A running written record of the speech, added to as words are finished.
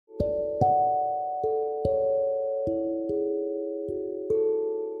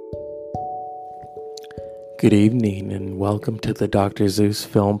Good evening and welcome to the Dr. Zeus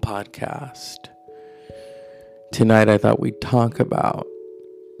Film Podcast. Tonight I thought we'd talk about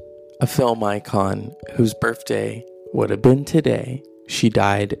a film icon whose birthday would have been today. She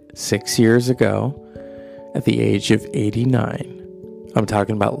died 6 years ago at the age of 89. I'm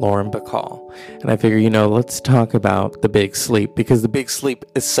talking about Lauren Bacall. And I figure, let's talk about The Big Sleep, because The Big Sleep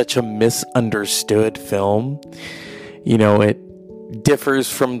is such a misunderstood film. It differs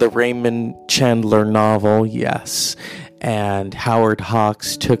from the Raymond Chandler novel, yes, and Howard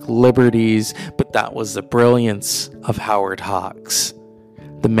Hawks took liberties, but that was the brilliance of Howard Hawks,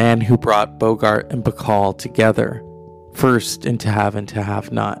 the man who brought Bogart and Bacall together, first in To Have and To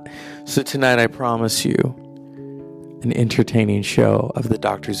Have Not. So tonight I promise you an entertaining show of the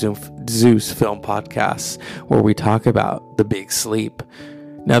Dr. Zeus Film Podcast, where we talk about The Big Sleep.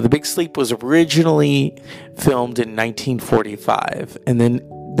 Now, The Big Sleep was originally filmed in 1945, and then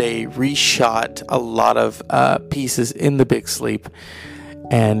they reshot a lot of pieces in The Big Sleep,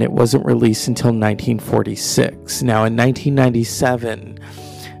 and it wasn't released until 1946. Now, in 1997,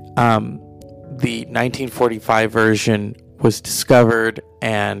 the 1945 version was discovered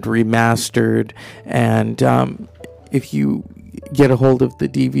and remastered, and if you get a hold of the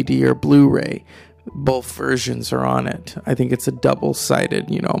DVD or Blu-ray, both versions are on it. I think it's a double-sided,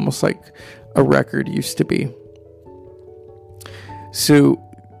 almost like a record used to be. So,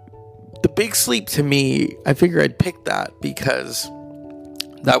 The Big Sleep, to me, I figure I'd pick that because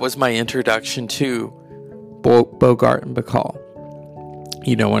that was my introduction to Bogart and Bacall.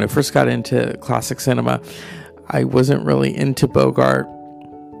 When I first got into classic cinema, I wasn't really into Bogart.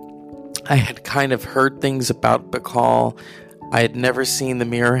 I had kind of heard things about Bacall. I had never seen The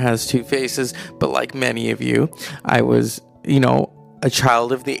Mirror Has Two Faces, but like many of you, I was, a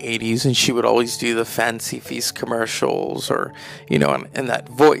child of the 80s, and she would always do the Fancy Feast commercials, or, and that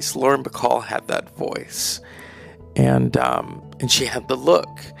voice. Lauren Bacall had that voice, and she had the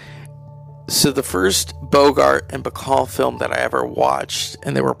look. So the first Bogart and Bacall film that I ever watched,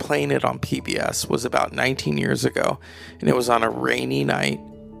 and they were playing it on PBS, was about 19 years ago, and it was on a rainy night,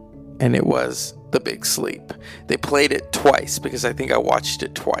 and it was The Big Sleep. They played it twice because I think I watched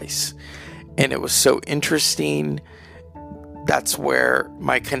it twice, and it was so interesting. That's where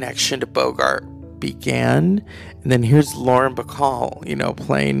my connection to Bogart began. And then here's Lauren Bacall,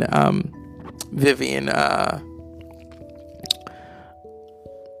 playing Vivian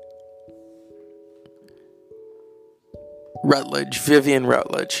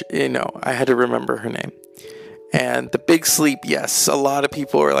Rutledge. I had to remember her name. And The Big Sleep, yes, a lot of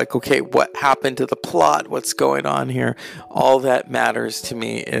people are like, okay, what happened to the plot? What's going on here? All that matters to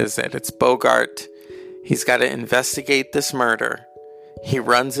me is that it's Bogart. He's got to investigate this murder. He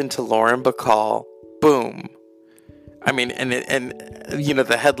runs into Lauren Bacall. Boom. I mean, and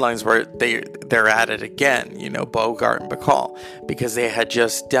the headlines were they're at it again, Bogart and Bacall, because they had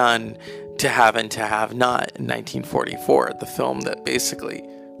just done To Have and To Have Not in 1944, the film that basically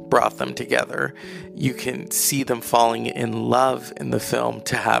brought them together. You can see them falling in love in the film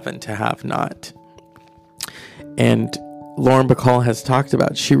To Have and To Have Not. And Lauren Bacall has talked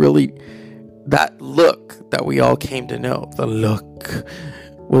about, that look that we all came to know, the look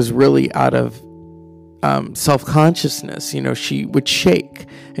was really out of self-consciousness. She would shake,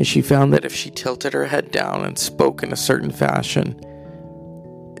 and she found that if she tilted her head down and spoke in a certain fashion,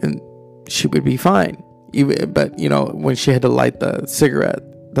 and she would be fine. But when she had to light the cigarette,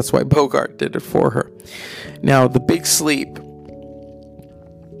 that's why Bogart did it for her. Now, The Big Sleep,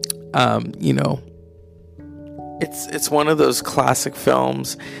 it's one of those classic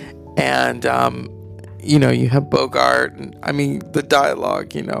films, and you have Bogart, and the dialogue.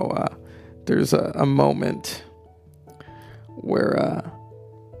 There's a moment where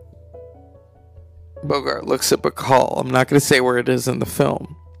Bogart looks at Bacall. I'm not going to say where it is in the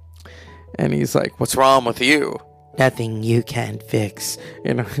film, and he's like, "What's wrong with you?" "Nothing you can't fix."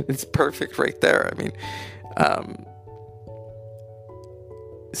 It's perfect right there.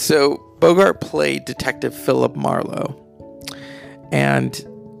 So Bogart played Detective Philip Marlowe. And,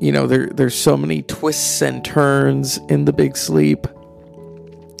 there's so many twists and turns in The Big Sleep.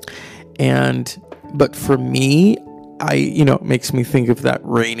 But for me, it makes me think of that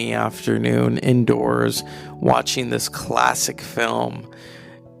rainy afternoon indoors watching this classic film.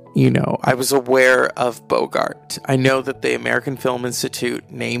 I was aware of Bogart. I know that the American Film Institute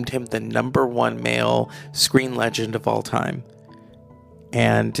named him the #1 male screen legend of all time.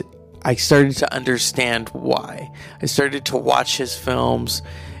 And I started to understand why. I started to watch his films,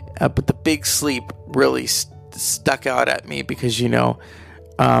 but The Big Sleep really stuck out at me because,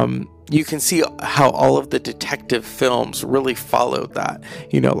 you can see how all of the detective films really followed that.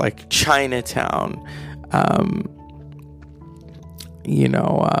 Like Chinatown,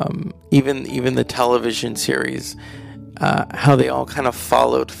 Even the television series, how they all kind of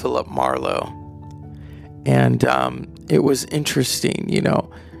followed Philip Marlowe. And it was interesting,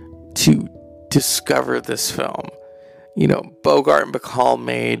 to discover this film. Bogart and Bacall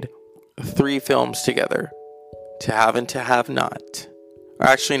made 3 films together, To Have and to Have Not. Or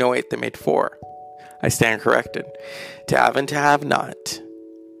actually, no, wait, they made 4. I stand corrected. To Have and to Have Not,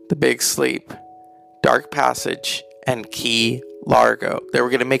 The Big Sleep, Dark Passage, and Key Largo. They were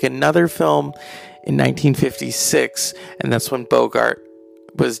going to make another film in 1956, and that's when Bogart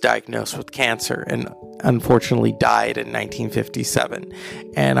was diagnosed with cancer and unfortunately died in 1957.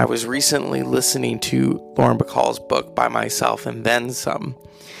 And I was recently listening to Lauren Bacall's book, By Myself and Then Some,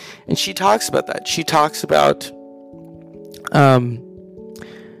 and she talks about that. She talks about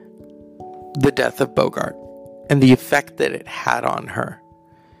the death of Bogart and the effect that it had on her.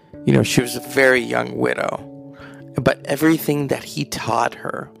 She was a very young widow, but everything that he taught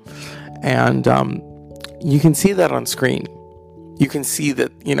her, and you can see that on screen. You can see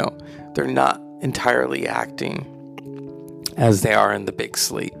that, they're not entirely acting as they are in The Big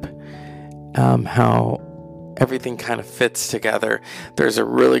Sleep. How everything kind of fits together. There's a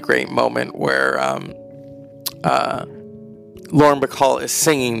really great moment where Lauren Bacall is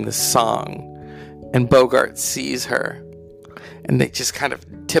singing the song, and Bogart sees her, and they just kind of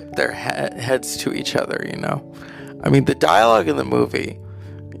tip their heads to each other, the dialogue in the movie,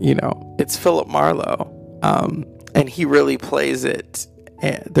 it's Philip Marlowe, and he really plays it.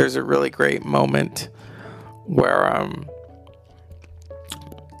 And there's a really great moment where,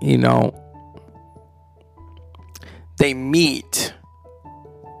 they meet,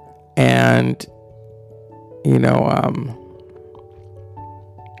 and,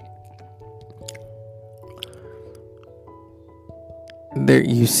 there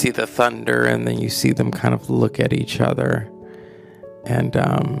you see the thunder, and then you see them kind of look at each other, and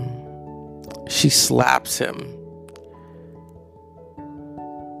she slaps him,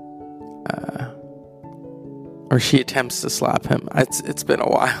 or she attempts to slap him. It's been a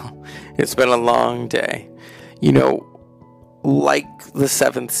while. It's been a long day. Like The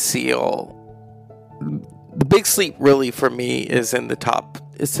Seventh Seal, The Big Sleep really for me is in the top.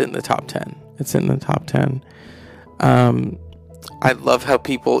 It's in the top 10. It's in the top 10. I love how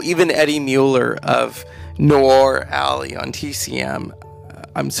people, even Eddie Mueller of Noir Alley on TCM,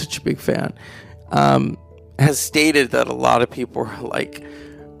 I'm such a big fan, has stated that a lot of people are like,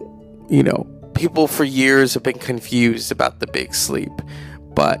 people for years have been confused about The Big Sleep,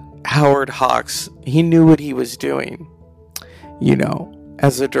 but Howard Hawks, he knew what he was doing,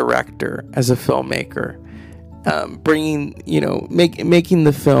 as a director, as a filmmaker, bringing, making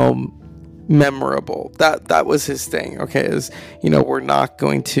the film memorable. That was his thing. Okay, we're not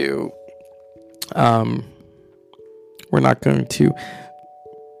going to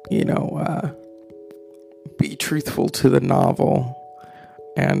be truthful to the novel.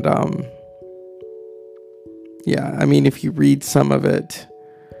 And if you read some of it,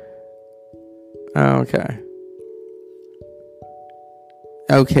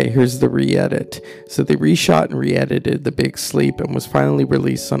 Okay, here's the re-edit. So they reshot and re-edited The Big Sleep and was finally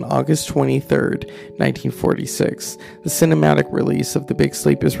released on August 23rd, 1946. The cinematic release of The Big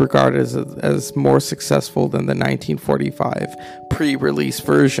Sleep is regarded as more successful than the 1945 pre-release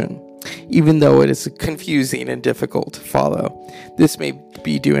version, even though it is confusing and difficult to follow. This may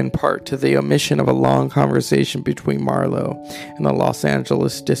be due in part to the omission of a long conversation between Marlowe and the Los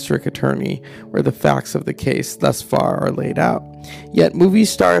Angeles district attorney, where the facts of the case thus far are laid out. Yet movie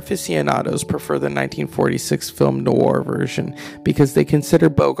star aficionados prefer the 1946 film noir version because they consider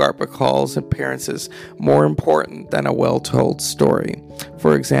Bogart Bacall's appearances more important than a well-told story.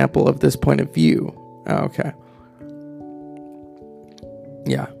 For example, of this point of view.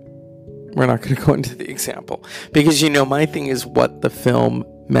 Yeah. We're not going to go into the example because, my thing is what the film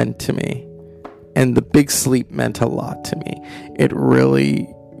meant to me, and The Big Sleep meant a lot to me. It really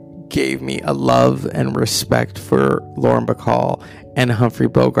gave me a love and respect for Lauren Bacall and Humphrey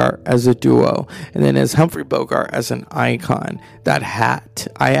Bogart as a duo, and then as Humphrey Bogart as an icon. That hat,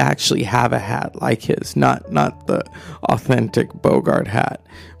 I actually have a hat like his, not the authentic Bogart hat,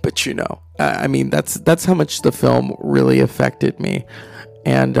 but that's how much the film really affected me.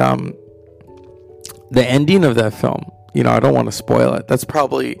 And the ending of that film, I don't want to spoil it. That's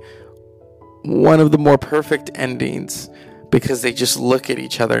probably one of the more perfect endings because they just look at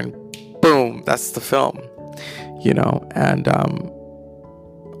each other and boom, that's the film, and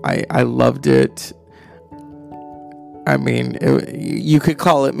I loved it. You could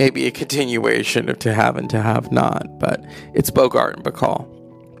call it maybe a continuation of To Have and to Have Not, but it's Bogart and Bacall.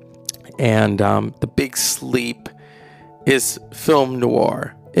 And The Big Sleep is film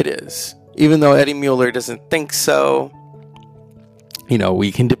noir. It is. Even though Eddie Mueller doesn't think so,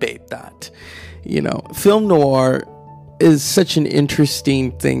 we can debate that. Film noir is such an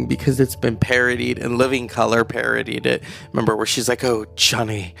interesting thing because it's been parodied, and Living Color parodied it. Remember where she's like, "Oh,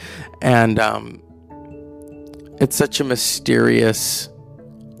 Johnny," and it's such a mysterious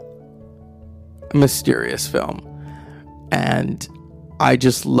film, and I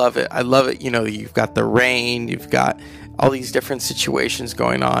just love it. I love it. You've got the rain, you've got all these different situations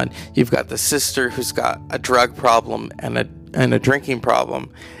going on. You've got the sister who's got a drug problem and a drinking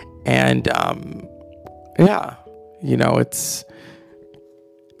problem, and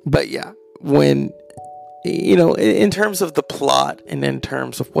when in terms of the plot and in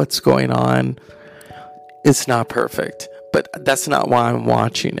terms of what's going on, it's not perfect, but that's not why I'm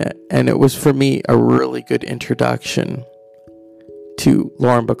watching it. And it was, for me, a really good introduction to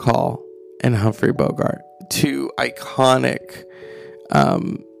Lauren Bacall and Humphrey Bogart, two iconic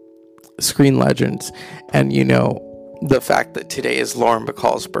screen legends. And the fact that today is Lauren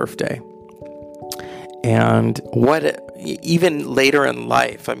Bacall's birthday, and even later in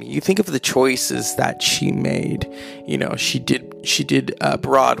life, you think of the choices that she made. She did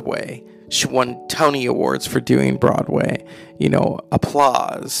Broadway. She won Tony Awards for doing Broadway.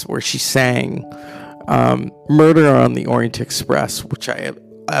 Applause, where she sang. Murder on the Orient Express, which I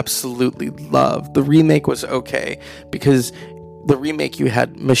absolutely love. The remake was okay, because the remake, you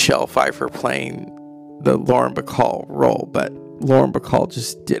had Michelle Pfeiffer playing the Lauren Bacall role, but Lauren Bacall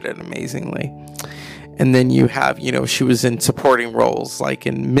just did it amazingly. And then you have, she was in supporting roles like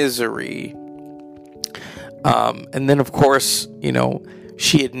in Misery. And then, of course,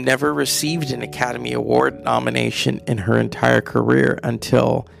 she had never received an Academy Award nomination in her entire career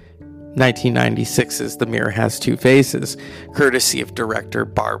until 1996's The Mirror Has Two Faces, courtesy of director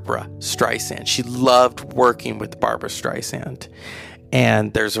Barbra Streisand. She loved working with Barbra Streisand.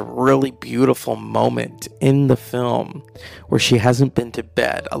 And there's a really beautiful moment in the film where she hasn't been to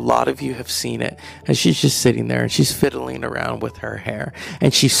bed. A lot of you have seen it. And she's just sitting there and she's fiddling around with her hair.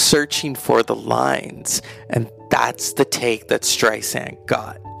 And she's searching for the lines. And that's the take that Streisand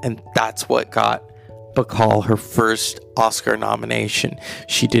got. And that's what got Bacall her first Oscar nomination.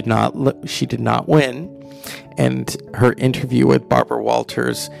 She did not win. And her interview with Barbara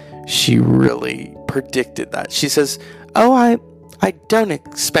Walters, she really predicted that. She says, I don't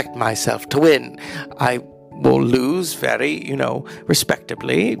expect myself to win. I will lose very,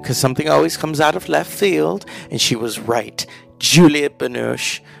 respectably, because something always comes out of left field. And she was right. Juliette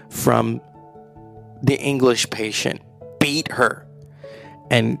Binoche from The English Patient beat her.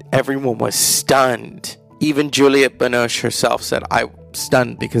 And everyone was stunned. Even Juliette Binoche herself said, I'm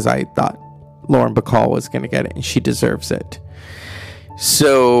stunned because I thought Lauren Bacall was going to get it, and she deserves it.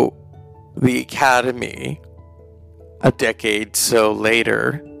 So the Academy, a decade so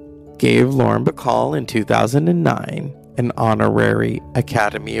later, gave Lauren Bacall in 2009 an honorary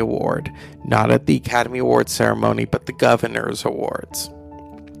Academy Award, not at the Academy Awards ceremony, but the Governor's Awards.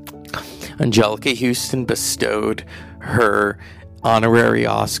 Angelica Houston bestowed her honorary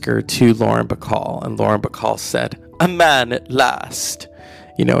Oscar to Lauren Bacall, and Lauren Bacall said, "A man at last."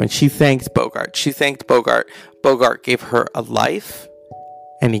 And she thanked Bogart. She thanked Bogart. Bogart gave her a life,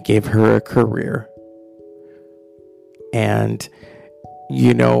 and he gave her a career. And,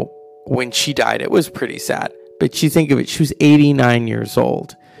 when she died, it was pretty sad. But you think of it, she was 89 years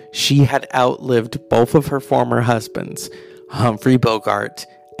old. She had outlived both of her former husbands, Humphrey Bogart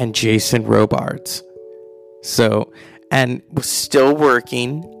and Jason Robards. And was still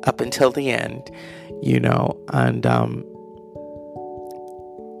working up until the end, and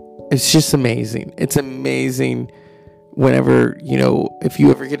it's just amazing. It's amazing whenever, if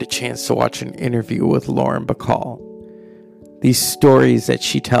you ever get a chance to watch an interview with Lauren Bacall, these stories that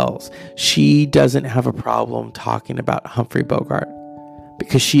she tells. She doesn't have a problem talking about Humphrey Bogart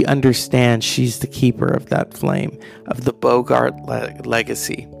because she understands she's the keeper of that flame, of the Bogart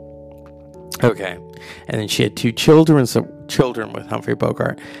legacy. Okay. And then she had two children with Humphrey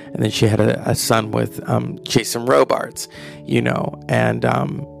Bogart, and then she had a son with Jason Robards, and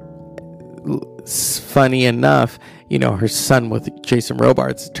funny enough, her son with Jason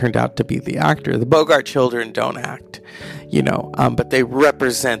Robards turned out to be the actor. The Bogart children don't act, but they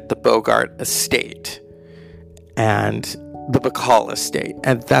represent the Bogart estate and the Bacall estate.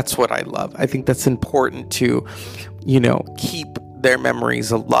 And that's what I love. I think that's important to, keep their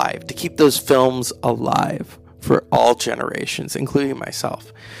memories alive, to keep those films alive for all generations, including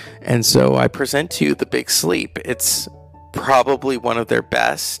myself. And so I present to you The Big Sleep. It's probably one of their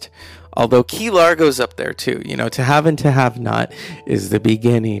best. Although Key Largo's up there too, To Have and to Have Not is the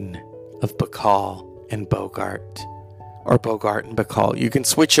beginning of Bacall and Bogart, or Bogart and Bacall. You can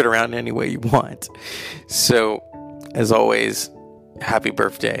switch it around any way you want. So, as always, happy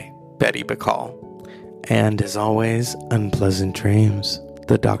birthday, Betty Bacall. And as always, unpleasant dreams,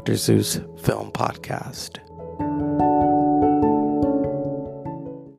 the Dr. Zeus Film Podcast.